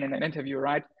explain in an interview,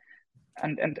 right?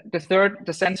 And the third,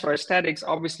 the sense for aesthetics,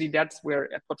 obviously that's where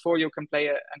a portfolio can play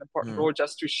an important role,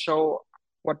 just to show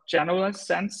what general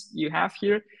sense you have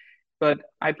here. But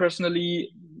I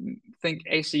personally think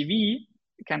ACV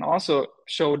can also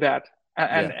show that.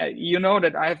 And you know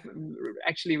that I've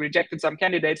actually rejected some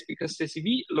candidates because the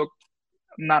CV looked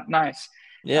not nice.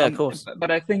 Of course. But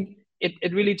I think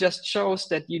it really just shows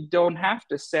that you don't have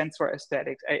the sense for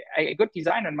aesthetics. A good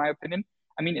designer, in my opinion,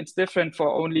 I mean, it's different for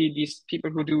only these people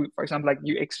who do, for example, like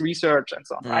UX research and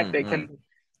so on, right? They can,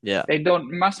 they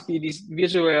must be these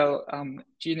visual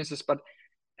geniuses, but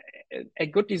a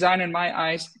good designer, in my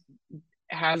eyes,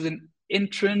 has an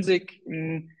intrinsic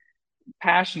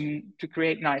passion to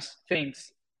create nice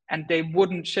things, and they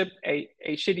wouldn't ship a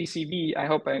shitty CV. I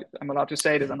hope I'm allowed to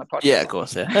say this on the podcast. Yeah, of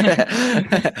course.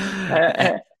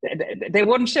 They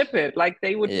wouldn't ship it. Like,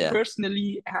 they would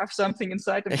personally have something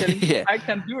inside them telling you, I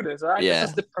can do this, right? This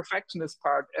is the perfectionist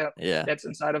part that's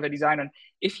inside of a designer. And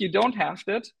if you don't have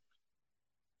that,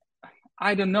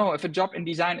 I don't know if a job in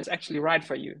design is actually right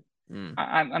for you.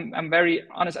 I'm very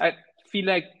honest. I feel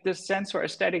like this sense for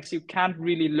aesthetics, you can't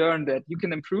really learn that. You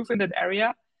can improve in that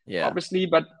area, obviously,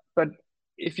 but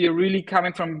if you're really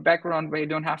coming from a background where you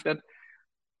don't have that,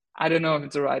 I don't know if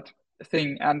it's the right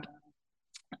thing. And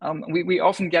we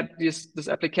often get these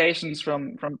applications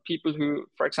from people who,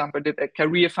 for example, did a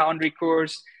career foundry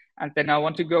course and they now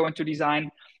want to go into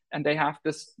design, and they have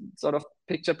this sort of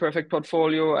picture perfect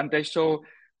portfolio, and they show,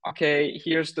 okay,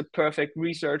 here's the perfect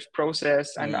research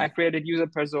process, and I created user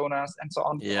personas and so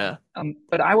on.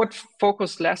 But I would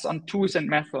focus less on tools and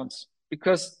methods,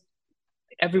 because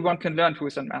everyone can learn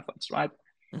tools and methods, right?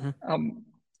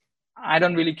 I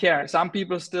don't really care. Some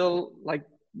people still like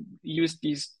use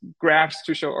these graphs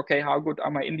to show, okay, how good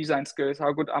are my InDesign skills?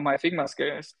 How good are my Figma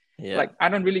skills? Like, I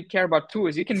don't really care about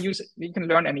tools. You can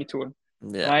learn any tool,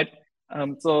 right?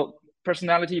 So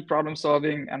personality, problem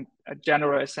solving, and a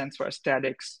general sense for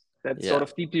aesthetics that's sort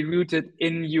of deeply rooted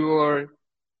in your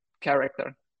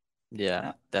character.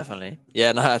 Yeah, definitely.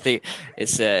 Yeah, no, I think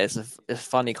it's a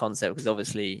funny concept, because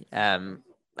obviously,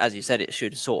 as you said, it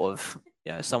should sort of,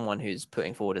 someone who's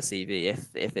putting forward a CV,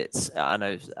 if it's, I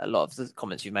know a lot of the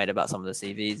comments you've made about some of the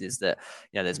CVs is that,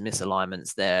 there's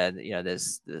misalignments there,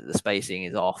 there's the spacing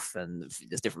is off, and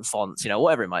there's different fonts,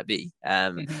 whatever it might be.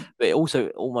 But it also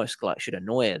almost like should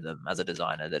annoy them as a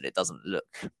designer that it doesn't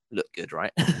look good,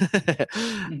 right?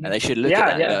 And they should look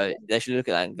at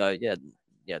that and go,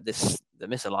 the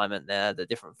misalignment there, the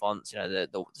different fonts, the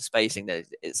spacing, that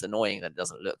it's annoying that it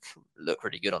doesn't look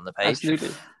really good on the page. Absolutely.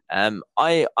 I'm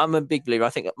a big believer. I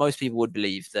think that most people would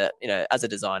believe that, as a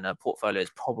designer, portfolio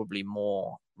is probably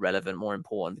more relevant, more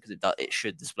important, because it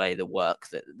should display the work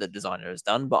that the designer has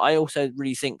done. But I also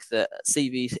really think that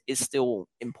CV is still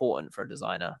important for a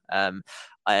designer.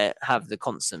 I have the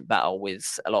constant battle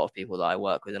with a lot of people that I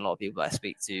work with and a lot of people that I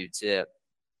speak to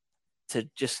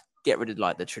just get rid of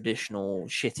like the traditional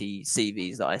shitty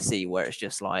CVs that I see, where it's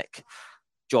just like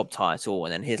job title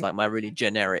and then here's like my really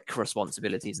generic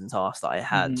responsibilities and tasks that I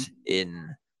had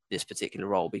in this particular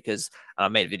role. Because, and I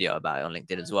made a video about it on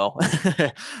LinkedIn as well.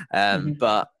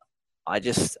 But I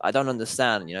don't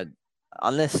understand,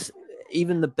 unless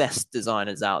even the best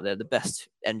designers out there, the best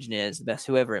engineers, the best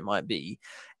whoever it might be,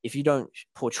 if you don't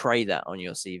portray that on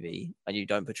your CV and you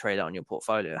don't portray that on your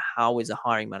portfolio, how is a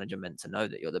hiring manager meant to know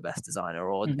that you're the best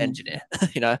designer or engineer?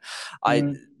 The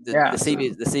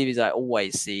CVs I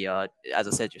always see are, as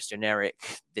I said, just generic.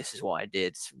 This is what I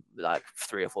did, like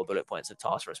 3 or 4 bullet points of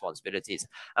tasks, responsibilities.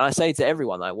 And I say to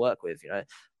everyone I work with,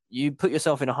 you put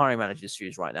yourself in a hiring manager's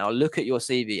shoes right now, look at your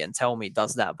CV and tell me,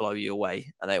 does that blow you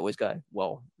away? And they always go,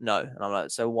 well, no. And I'm like,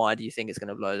 so why do you think it's going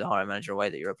to blow the hiring manager away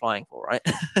that you're applying for, right?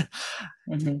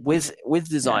 With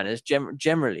designers,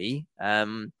 generally,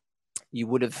 you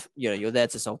would have, you're there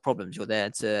to solve problems. You're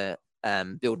there to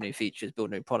build new features,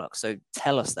 build new products. So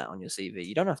tell us that on your CV.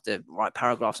 You don't have to write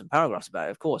paragraphs and paragraphs about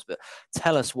it, of course, but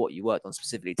tell us what you worked on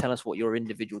specifically. Tell us what your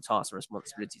individual tasks and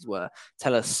responsibilities were.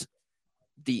 Tell us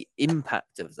the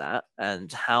impact of that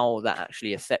and how that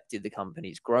actually affected the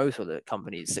company's growth or the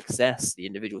company's success, the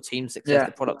individual team's success,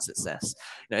 the product success.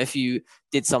 If you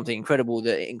did something incredible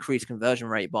that increased conversion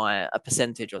rate by a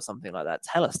percentage or something like that,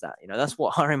 tell us that. That's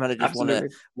what hiring managers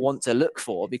want to look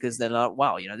for, because they're like,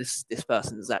 wow, this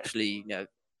person is actually,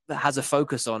 has a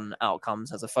focus on outcomes,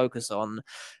 has a focus on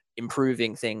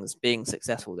improving things, being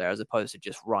successful there, as opposed to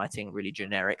just writing really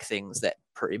generic things that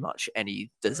pretty much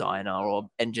any designer or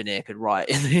engineer could write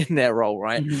in their role,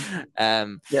 right?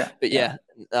 I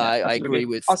agree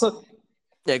with. Also,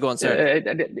 go on, sorry.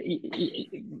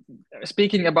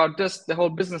 Speaking about this, the whole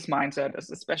business mindset,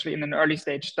 especially in an early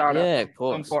stage startup, of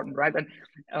course, so important, right?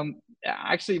 And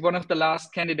actually, one of the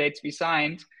last candidates we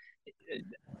signed,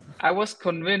 I was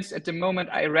convinced at the moment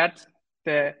I read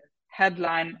the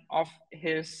headline of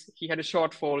he had a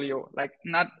short folio, like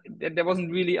there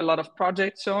wasn't really a lot of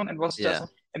projects shown. It was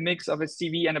just a mix of a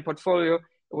CV and a portfolio. It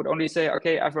would only say,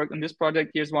 okay, I've worked on this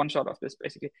project, here's one shot of this,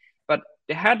 basically. But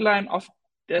the headline of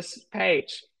this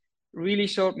page really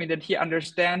showed me that he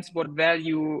understands what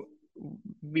value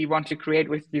we want to create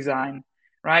with design,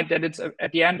 right? That it's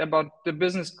at the end about the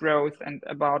business growth and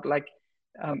about like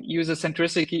user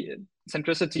centricity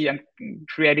and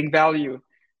creating value.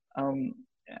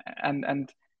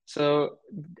 And so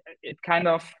it kind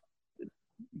of,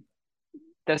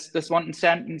 this one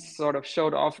sentence sort of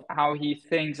showed off how he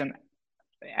thinks and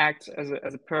acts as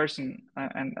a person,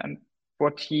 and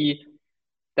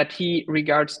that he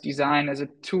regards design as a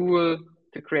tool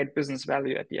to create business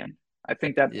value at the end. I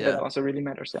think that also really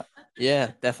matters.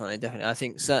 Yeah, definitely. I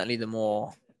think certainly the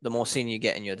more senior you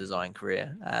get in your design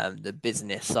career, the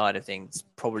business side of things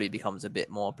probably becomes a bit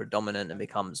more predominant and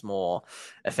becomes more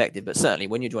effective. But certainly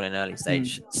when you join an early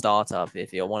stage startup,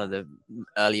 if you're one of the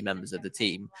early members of the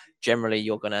team, generally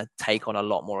you're going to take on a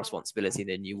lot more responsibility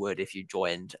than you would if you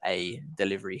joined a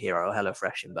delivery hero,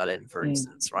 HelloFresh in Berlin, for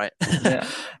instance, right?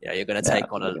 You're going to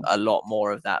take on a lot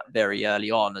more of that very early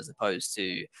on, as opposed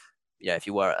to, if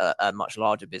you were a much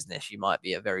larger business, you might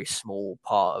be a very small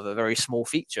part of a very small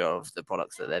feature of the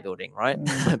products that they're building, right?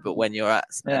 But when you're at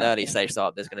an early stage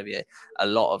startup, there's going to be a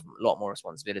lot more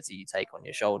responsibility you take on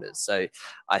your shoulders. So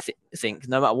I think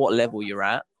no matter what level you're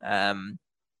at,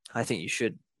 I think you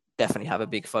should definitely have a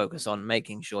big focus on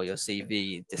making sure your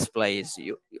CV displays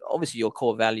obviously your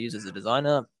core values as a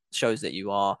designer, shows that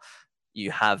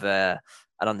you have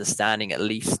an understanding at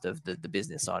least of the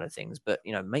business side of things, but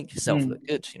make yourself look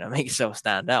good, make yourself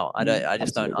stand out. I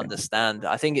just don't understand.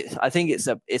 I think it's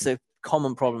a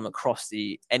common problem across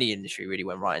any industry really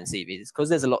when writing CVs, because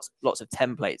there's lots of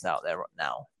templates out there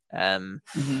now.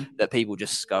 That people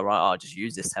just go, right, I'll just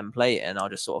use this template and I'll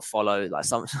just sort of follow, like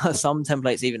some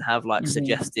templates even have like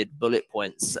suggested bullet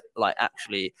points, like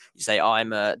actually you say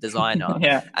I'm a designer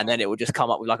and then it will just come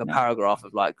up with like a paragraph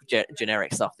of like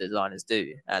generic stuff that designers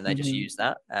do, and they just use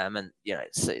that, and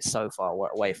it's so far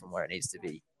away from where it needs to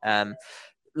be.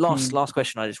 Last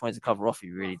question I just wanted to cover off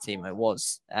you really, Timo,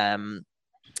 was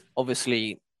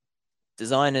obviously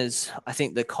designers, I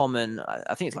think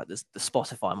it's like the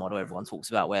Spotify model everyone talks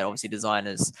about, where obviously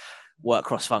designers work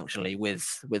cross-functionally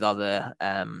with other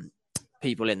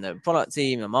people in the product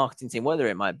team, a marketing team, whether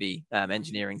it might be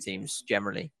engineering teams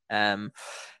generally. I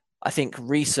think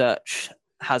research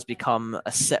has become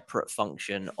a separate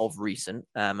function of recent.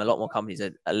 A lot more companies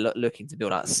are looking to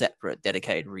build out separate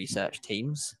dedicated research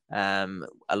teams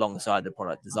alongside the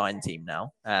product design team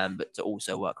now, but to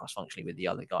also work cross-functionally with the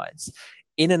other guys.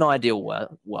 In an ideal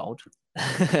world,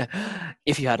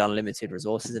 if you had unlimited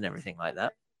resources and everything like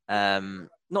that,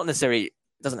 not necessarily, it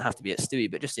doesn't have to be at Sdui,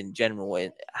 but just in general,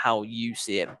 how you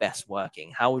see it best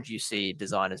working, how would you see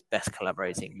designers best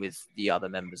collaborating with the other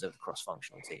members of the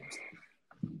cross-functional teams?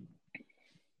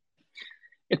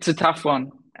 It's a tough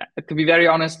one. To be very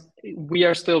honest, we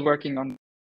are still working on.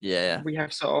 Yeah. We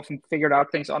have so often figured out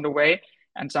things on the way,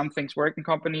 and some things work in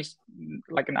companies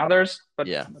like in others, but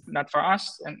not for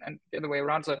us, and the other way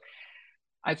around. So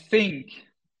I think,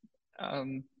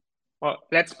 well,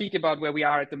 let's speak about where we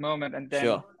are at the moment, and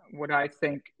then what I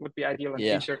think would be ideal in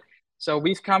the future. So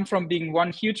we've come from being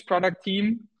one huge product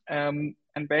team, and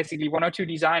basically one or two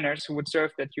designers who would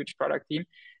serve that huge product team,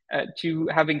 to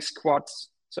having squads.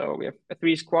 So we have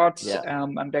 3 squads,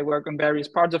 and they work on various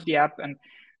parts of the app. And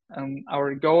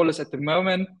our goal is at the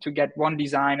moment to get 1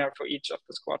 designer for each of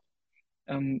the squad,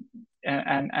 and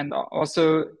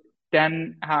also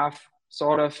then have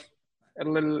sort of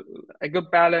a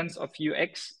good balance of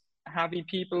UX heavy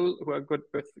people who are good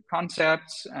with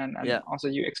concepts and also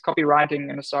UX copywriting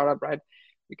in a startup, right?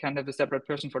 We can't have a separate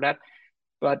person for that,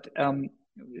 but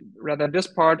rather this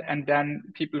part, and then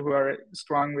people who are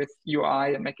strong with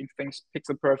UI and making things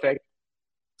pixel perfect,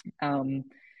 and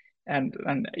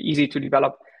easy to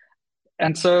develop.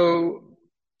 And so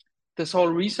this whole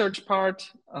research part,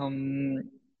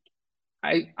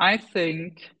 I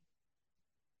think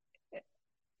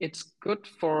it's good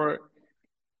for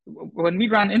when we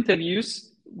run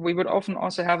interviews. We would often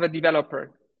also have a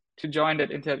developer to join that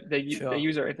the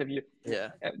user interview,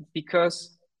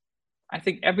 because I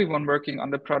think everyone working on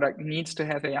the product needs to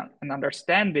have an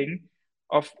understanding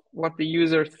of what the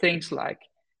user thinks like.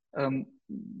 I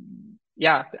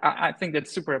think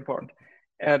that's super important.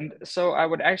 And so I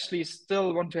would actually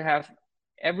still want to have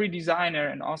every designer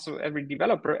and also every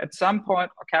developer at some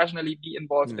point occasionally be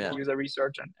involved in user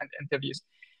research and interviews.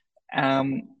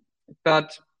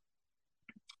 But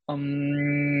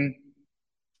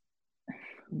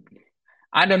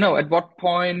I don't know at what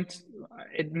point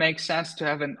it makes sense to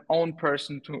have an own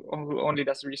person who only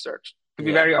does research. To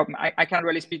be very open, I can't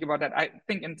really speak about that. I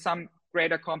think in some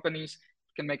greater companies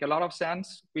it can make a lot of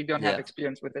sense. We don't have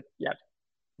experience with it yet.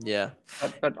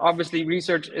 But obviously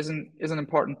research is an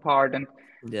important part, and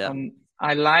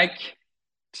I like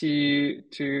to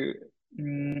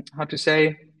how to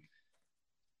say,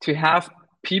 to have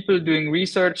people doing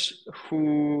research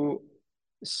who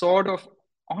sort of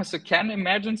also can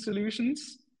imagine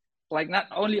solutions, like not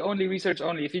only research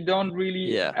only. If you don't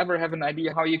really ever have an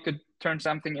idea how you could turn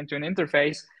something into an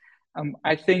interface,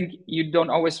 I think you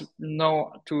don't always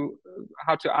know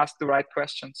how to ask the right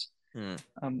questions.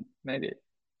 Maybe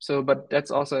so, but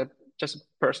that's also just a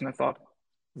personal thought.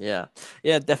 Yeah,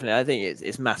 definitely. I think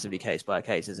it's massively case by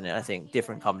case, isn't it? I think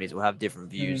different companies will have different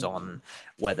views on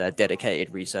whether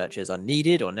dedicated researchers are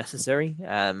needed or necessary.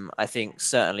 I think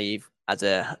certainly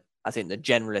I think the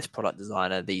generalist product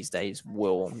designer these days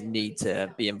will need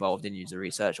to be involved in user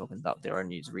research or conduct their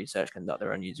own user research, conduct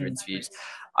their own user interviews.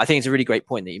 I think it's a really great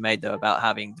point that you made, though, about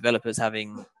having developers,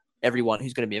 having everyone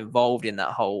who's going to be involved in that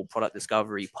whole product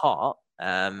discovery part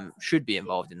should be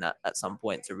involved in that at some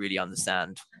point to really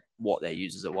understand what their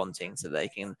users are wanting, so they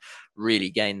can really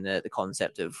gain the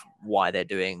concept of why they're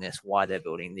doing this, why they're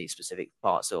building these specific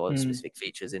parts or specific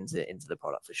features into the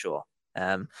product for sure.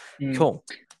 Cool.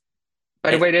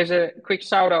 By the way, there's a quick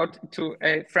shout out to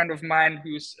a friend of mine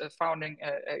who's founding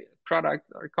a product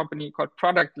or a company called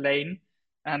Product Lane,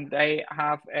 and they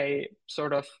have a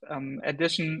sort of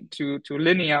addition to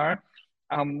Linear,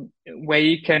 where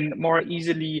you can more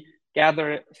easily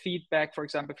gather feedback, for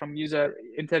example, from user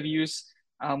interviews,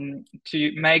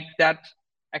 to make that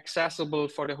accessible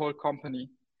for the whole company.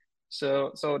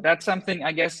 So that's something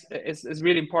I guess is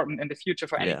really important in the future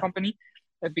for any company,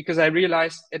 because I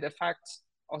realize it affects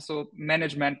also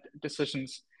management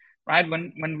decisions, right?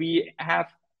 When we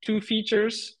have 2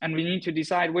 features and we need to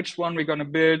decide which one we're going to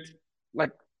build,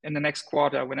 like in the next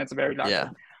quarter when it's a very large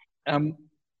one.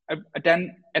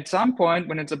 Then at some point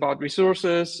when it's about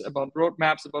resources, about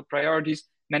roadmaps, about priorities,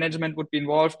 management would be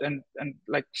involved, and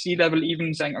like C-level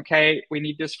even saying, okay, we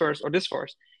need this first or this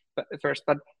first,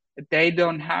 but they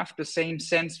don't have the same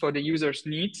sense for the user's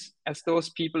needs as those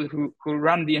people who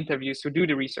run the interviews, who do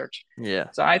the research.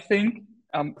 So I think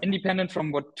independent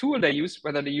from what tool they use,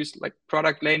 whether they use like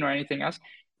Product Lane or anything else,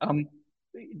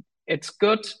 it's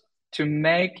good to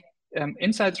make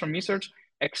insights from research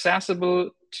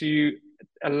accessible to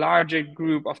a larger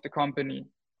group of the company.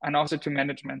 and also to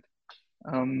management.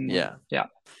 Yeah.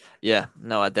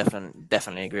 No, I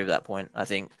definitely agree with that point. I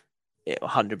think it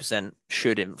 100%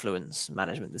 should influence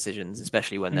management decisions,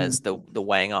 especially when there's the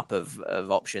weighing up of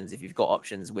options. If you've got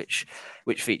options, which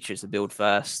features to build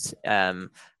first,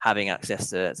 having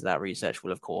access to that research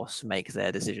will of course make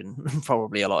their decision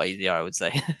probably a lot easier, I would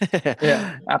say.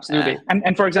 Yeah, absolutely.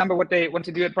 And for example, what they want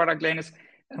to do at Product Lane is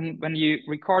when you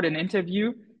record an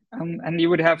interview, and you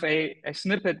would have a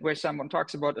snippet where someone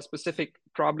talks about a specific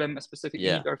problem, a specific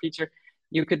need or feature,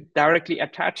 you could directly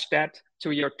attach that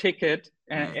to your ticket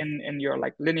in your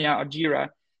like Linear or Jira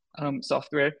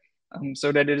software,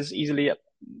 so that it is easily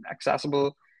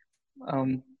accessible.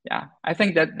 I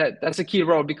think that's a key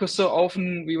role, because so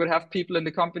often we would have people in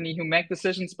the company who make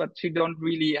decisions but who don't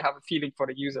really have a feeling for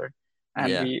the user,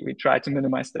 and we try to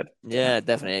minimize that. Yeah,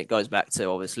 definitely. It goes back to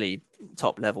obviously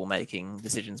top level making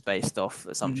decisions based off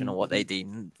assumption on what they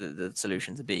deem the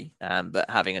solution to be. But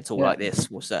having a tool like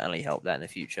this will certainly help that in the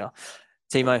future.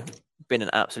 Timo, been an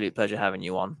absolute pleasure having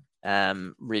you on.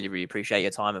 Really appreciate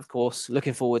your time, of course.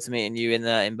 Looking forward to meeting you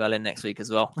in Berlin next week as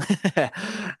well.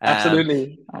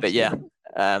 Absolutely. But yeah,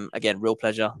 again, real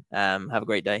pleasure. Have a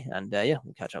great day, and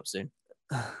we'll catch up soon.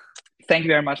 Thank you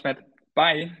very much, Matt.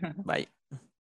 Bye. Bye.